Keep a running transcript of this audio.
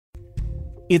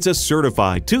It's a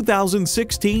certified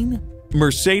 2016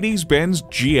 Mercedes-Benz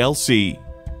GLC.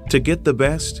 To get the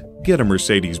best, get a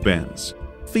Mercedes-Benz.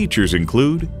 Features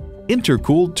include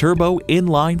intercooled turbo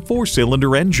inline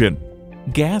 4-cylinder engine,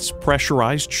 gas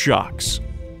pressurized shocks,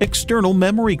 external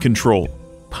memory control,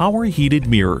 power heated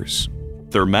mirrors,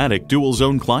 thermatic dual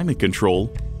zone climate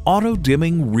control, auto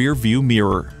dimming rear view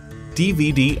mirror,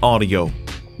 DVD audio,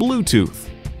 Bluetooth,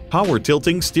 power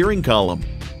tilting steering column,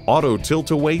 auto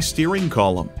tilt-away steering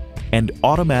column, and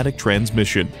automatic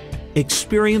transmission.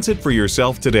 Experience it for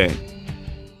yourself today.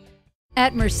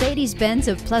 At Mercedes-Benz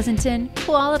of Pleasanton,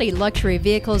 quality luxury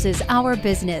vehicles is our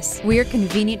business. We're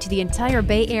convenient to the entire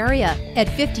Bay Area at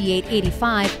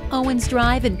 5885 Owens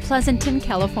Drive in Pleasanton,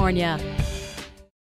 California.